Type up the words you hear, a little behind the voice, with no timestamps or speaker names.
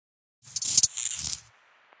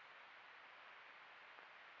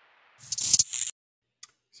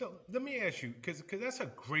So let me ask you, because that's a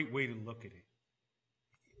great way to look at it.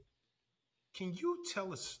 Can you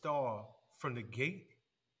tell a star from the gate?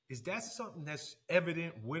 Is that something that's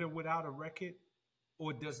evident with or without a record?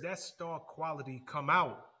 Or does that star quality come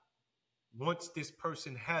out once this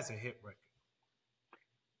person has a hit record?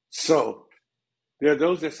 So there are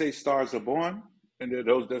those that say stars are born, and there are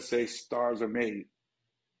those that say stars are made.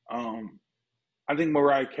 Um, I think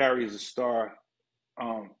Mariah Carey is a star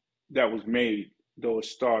that was made, though a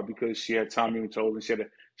star because she had Tommy and told, and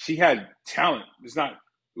she had talent. It's not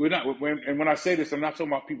we're not when I say this, I'm not talking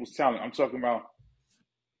about people's talent. I'm talking about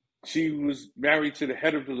she was married to the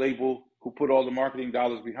head of the label who put all the marketing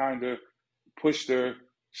dollars behind her, pushed her.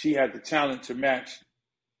 She had the talent to match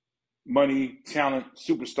money, talent,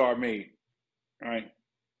 superstar made. Right?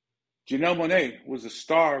 Janelle Monet was a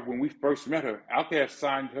star when we first met her. Outkast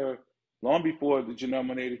signed her long before the Janelle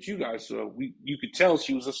Monet that you guys saw. You could tell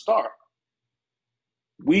she was a star.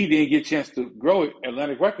 We didn't get a chance to grow it.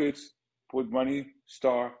 Atlantic Records put money,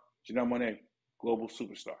 star, Janelle Monet, global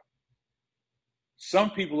superstar.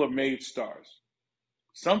 Some people are made stars.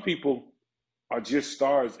 Some people are just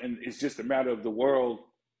stars, and it's just a matter of the world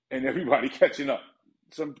and everybody catching up.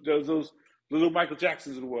 Those little Michael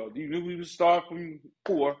Jacksons of the world. You knew he was a star from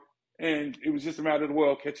before, and it was just a matter of the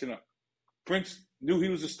world catching up. Prince knew he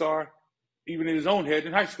was a star, even in his own head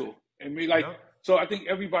in high school, and So I think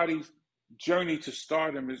everybody's journey to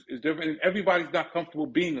stardom is different, and everybody's not comfortable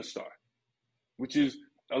being a star, which is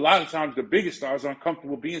a lot of times the biggest stars aren't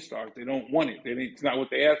comfortable being stars. They don't want it. It's not what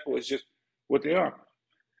they ask for. It's just what they are.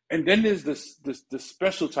 And then there's the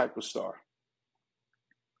special type of star.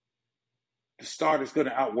 The star that's going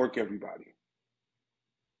to outwork everybody.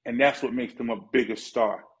 And that's what makes them a bigger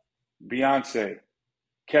star. Beyonce,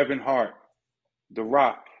 Kevin Hart, The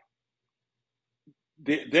Rock.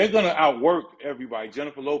 They're going to outwork everybody.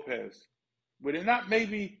 Jennifer Lopez. But they're not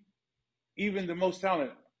maybe even the most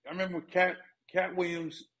talented. I remember Cat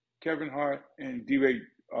Williams, Kevin Hart, and D-Ray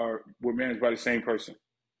were managed by the same person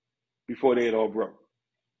before they had all broke.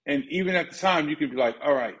 And even at the time, you could be like,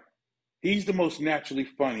 all right, he's the most naturally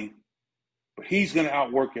funny, but he's going to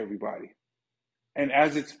outwork everybody. And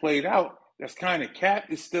as it's played out, that's kind of Cat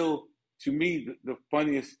is still, to me, the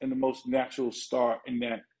funniest and the most natural star in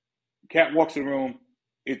that. Cat walks in the room,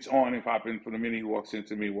 it's on and popping for the minute he walks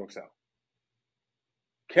into me, walks out.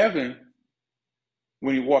 Kevin,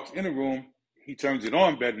 when he walks in the room, he turns it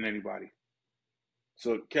on better than anybody.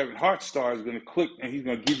 So Kevin Hart's star is going to click, and he's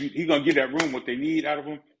going to give that room what they need out of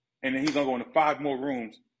him, and then he's going to go into 5 more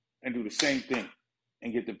rooms and do the same thing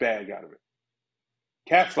and get the bag out of it.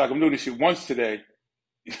 Cat's like, I'm doing this shit once today.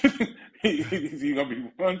 He's going to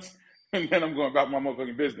be once, and then I'm going about my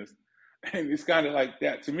motherfucking business. And it's kind of like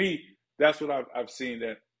that. To me, that's what I've seen,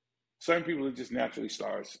 that certain people are just naturally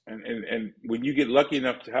stars. And when you get lucky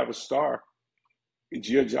enough to have a star, it's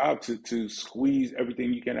your job to squeeze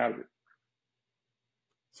everything you can out of it.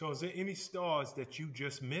 So is there any stars that you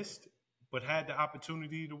just missed but had the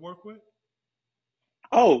opportunity to work with?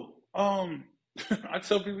 Oh, I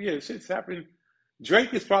tell people, yeah, shit's happened.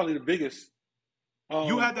 Drake is probably the biggest.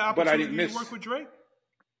 You had the but I opportunity didn't miss. to work with Drake?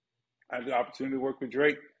 I had the opportunity to work with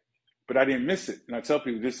Drake, but I didn't miss it. And I tell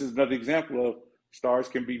people, this is another example of stars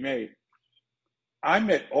can be made. I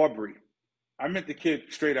met Aubrey. I met the kid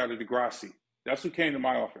straight out of Degrassi. That's who came to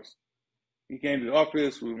my office. He came to the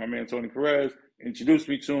office with my man Tony Perez, introduced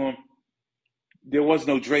me to him. There was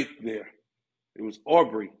no Drake there. It was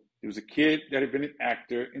Aubrey. It was a kid that had been an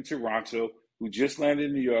actor in Toronto who just landed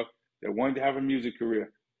in New York that wanted to have a music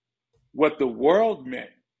career. What the world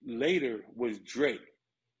met later was Drake,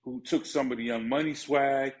 who took some of the Young Money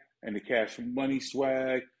swag and the Cash Money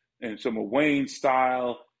swag and some of Wayne's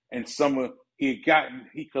style and some of he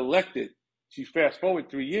collected. She fast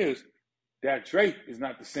forward 3 years, that Drake is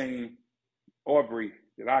not the same Aubrey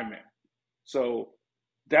that I met. So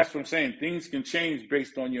that's what I'm saying. Things can change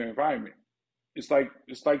based on your environment. It's like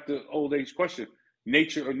the old age question,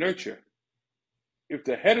 nature or nurture. If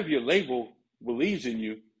the head of your label believes in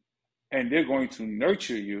you and they're going to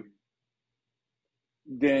nurture you,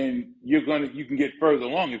 then you can get further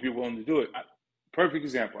along if you're willing to do it. Perfect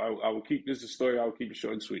example. I will keep this a story. I will keep it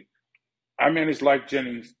short and sweet. I managed Life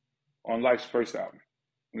Jennings on Life's first album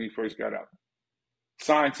when he first got out.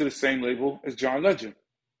 Signed to the same label as John Legend.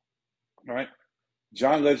 All right?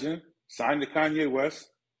 John Legend signed to Kanye West,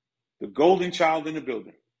 the golden child in the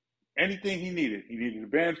building. Anything he needed. He needed a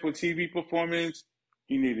band for a TV performance.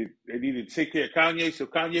 They needed to take care of Kanye, so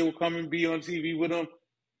Kanye would come and be on TV with him.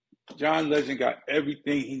 John Legend got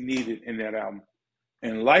everything he needed in that album.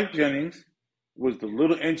 And Life Jennings was the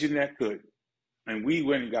little engine that could. And we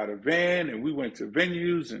went and got a van, and we went to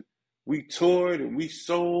venues, and We toured and we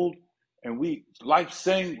sold and Life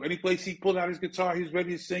sang. Any place he pulled out his guitar, he was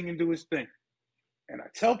ready to sing and do his thing. And I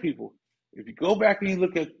tell people, if you go back and you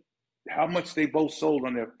look at how much they both sold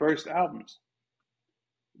on their first albums,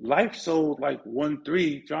 Life sold like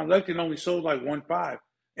 1.3. John Legend only sold like 1.5.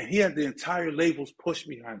 And he had the entire label's push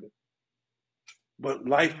behind it. But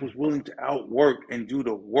Life was willing to outwork and do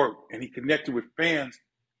the work. And he connected with fans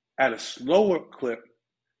at a slower clip,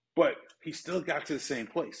 but he still got to the same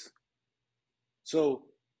place. So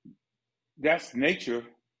that's nature.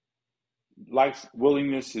 Life's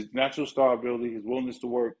willingness, his natural star ability, his willingness to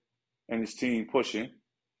work, and his team pushing,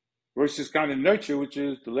 versus kind of nurture, which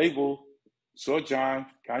is the label saw John,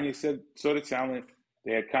 Kanye saw the talent.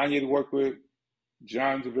 They had Kanye to work with,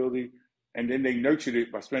 John's ability, and then they nurtured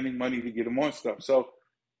it by spending money to get him on stuff. So,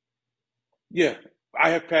 yeah, I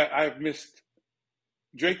have missed.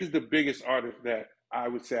 Drake is the biggest artist that I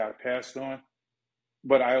would say I passed on,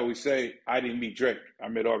 but I always say I didn't meet Drake. I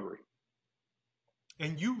met Aubrey.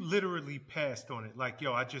 And you literally passed on it, like,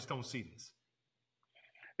 yo, I just don't see this.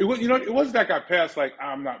 It wasn't like I passed like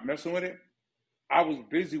I'm not messing with it. I was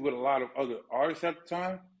busy with a lot of other artists at the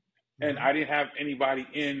time, and I didn't have anybody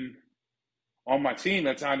on my team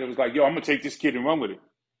at the time that was like, yo, I'm gonna take this kid and run with it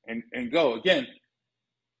and go. Again,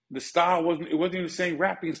 the style wasn't even the same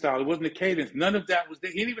rapping style. It wasn't the cadence. None of that was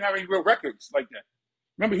there. He didn't even have any real records like that.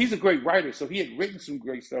 Remember, he's a great writer, so he had written some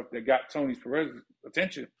great stuff that got Tony Perez's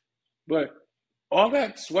attention. But all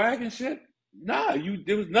that swag and shit, nah,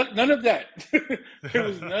 there was none of that. There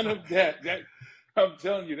was none of that. That I'm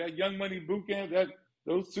telling you, that Young Money boot camp,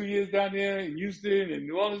 those 2 years down there in Houston and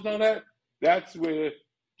New Orleans and all that, that's where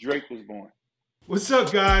Drake was born. What's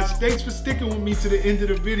up, guys? Thanks for sticking with me to the end of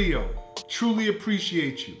the video. Truly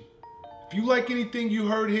appreciate you. If you like anything you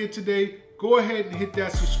heard here today, go ahead and hit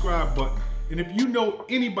that subscribe button. And if you know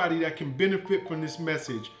anybody that can benefit from this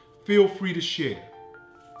message, feel free to share.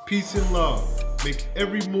 Peace and love. Make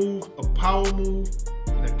every move a power move,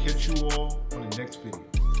 and I'll catch you all on the next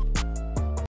video.